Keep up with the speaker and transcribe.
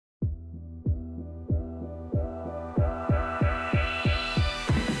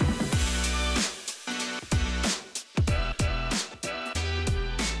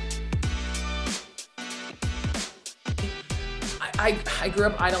I grew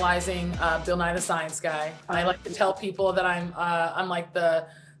up idolizing Bill Nye the Science Guy. I like to tell people that I'm like the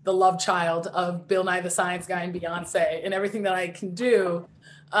love child of Bill Nye the Science Guy and Beyonce and everything that I can do.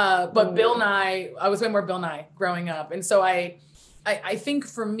 But Bill Nye, I was way more Bill Nye growing up, and so I think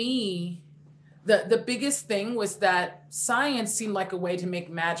for me, the biggest thing was that science seemed like a way to make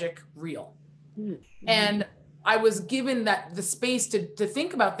magic real, and I was given the space to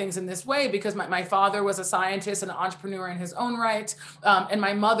think about things in this way because my father was a scientist and an entrepreneur in his own right. And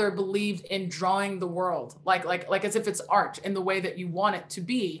my mother believed in drawing the world, like as if it's art in the way that you want it to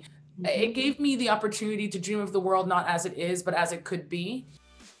be. It gave me the opportunity to dream of the world, not as it is, but as it could be.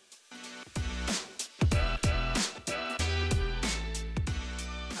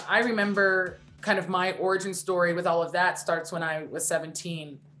 I remember kind of my origin story with all of that starts when I was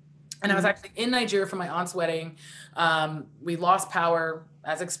 17. And I was actually in Nigeria for my aunt's wedding. We lost power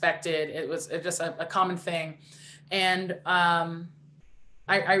as expected. It was just a common thing. And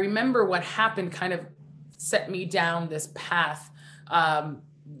I remember what happened kind of set me down this path.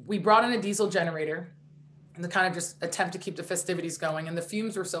 We brought in a diesel generator and to kind of just attempt to keep the festivities going. And the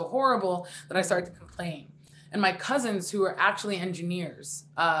fumes were so horrible that I started to complain. And my cousins, who were actually engineers,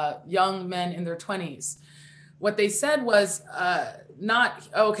 young men in their 20s, what they said was not,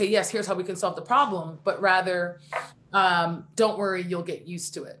 oh, okay, yes, here's how we can solve the problem, but rather, don't worry, you'll get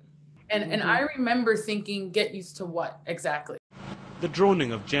used to it. And I remember thinking, get used to what exactly? The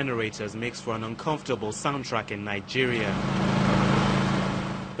droning of generators makes for an uncomfortable soundtrack in Nigeria.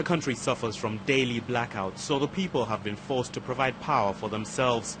 The country suffers from daily blackouts, so the people have been forced to provide power for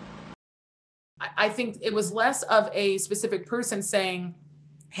themselves. I think it was less of a specific person saying,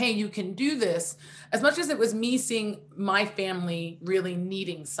 hey, you can do this, as much as it was me seeing my family really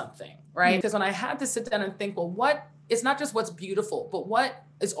needing something, right? Because when I had to sit down and think, well, it's not just what's beautiful, but what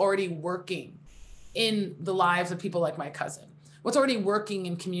is already working in the lives of people like my cousin? What's already working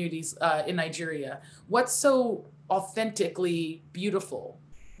in communities in Nigeria? What's so authentically beautiful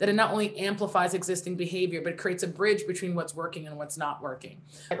that it not only amplifies existing behavior, but creates a bridge between what's working and what's not working?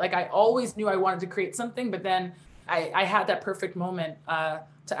 Like I always knew I wanted to create something, but then I had that perfect moment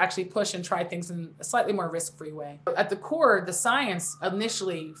to actually push and try things in a slightly more risk-free way. At the core, the science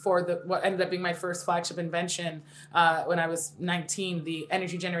initially for what ended up being my first flagship invention when I was 19, the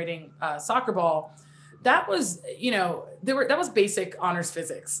energy generating soccer ball, that was, that was basic honors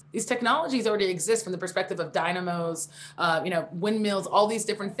physics. These technologies already exist from the perspective of dynamos, windmills, all these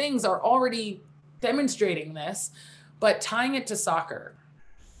different things are already demonstrating this, but tying it to soccer.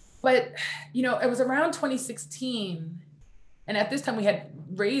 But, it was around 2016, and at this time we had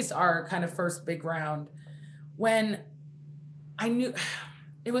raised our kind of first big round, when I knew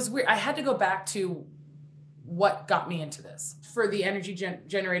it was weird. I had to go back to what got me into this for the energy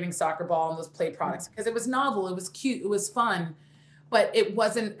generating soccer ball and those play products, because it was novel, it was cute, it was fun, but it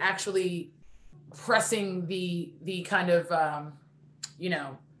wasn't actually pressing the kind of,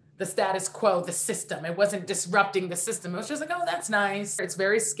 the status quo, the system. It wasn't disrupting the system. It was just like, oh, that's nice. It's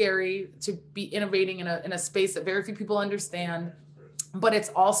very scary to be innovating in a space that very few people understand, but it's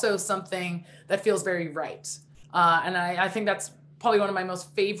also something that feels very right. And I think that's probably one of my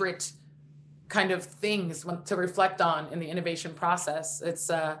most favorite kind of things to reflect on in the innovation process.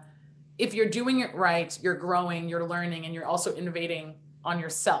 It's if you're doing it right, you're growing, you're learning, and you're also innovating on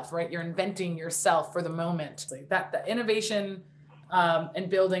yourself, right? You're inventing yourself for the moment. That the innovation and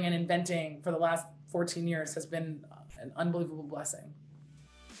building and inventing for the last 14 years has been an unbelievable blessing.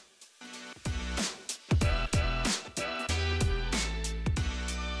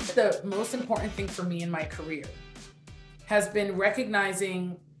 The most important thing for me in my career has been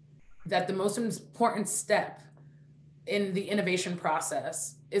recognizing that the most important step in the innovation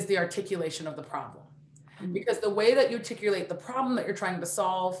process is the articulation of the problem. Because the way that you articulate the problem that you're trying to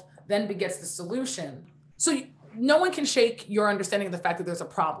solve then begets the solution. So no one can shake your understanding of the fact that there's a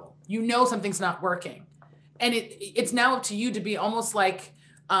problem. Something's not working. And it's now up to you to be almost like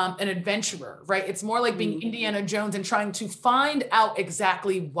an adventurer, right? It's more like being Indiana Jones and trying to find out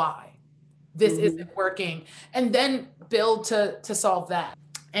exactly why this isn't working, and then build to solve that.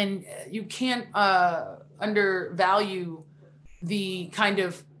 And you can't undervalue the kind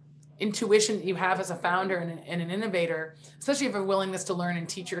of intuition that you have as a founder and an innovator, especially if you have a willingness to learn and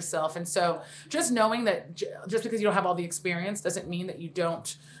teach yourself. And so just knowing that just because you don't have all the experience doesn't mean that you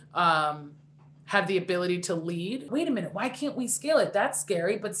don't have the ability to lead. Wait a minute, why can't we scale it? That's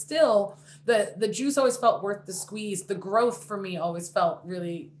scary, but still the juice always felt worth the squeeze. The growth for me always felt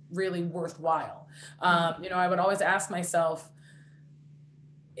really, really worthwhile. I would always ask myself,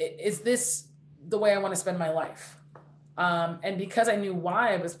 is this the way I want to spend my life? And because I knew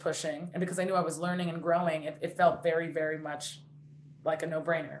why I was pushing and because I knew I was learning and growing, it felt very, very much like a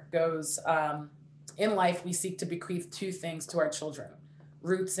no-brainer, goes, in life, we seek to bequeath two things to our children: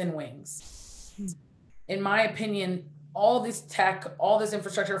 roots and wings. In my opinion, all this tech, all this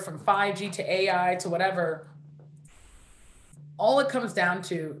infrastructure from 5G to AI to whatever, all it comes down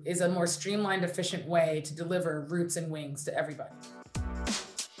to is a more streamlined, efficient way to deliver roots and wings to everybody.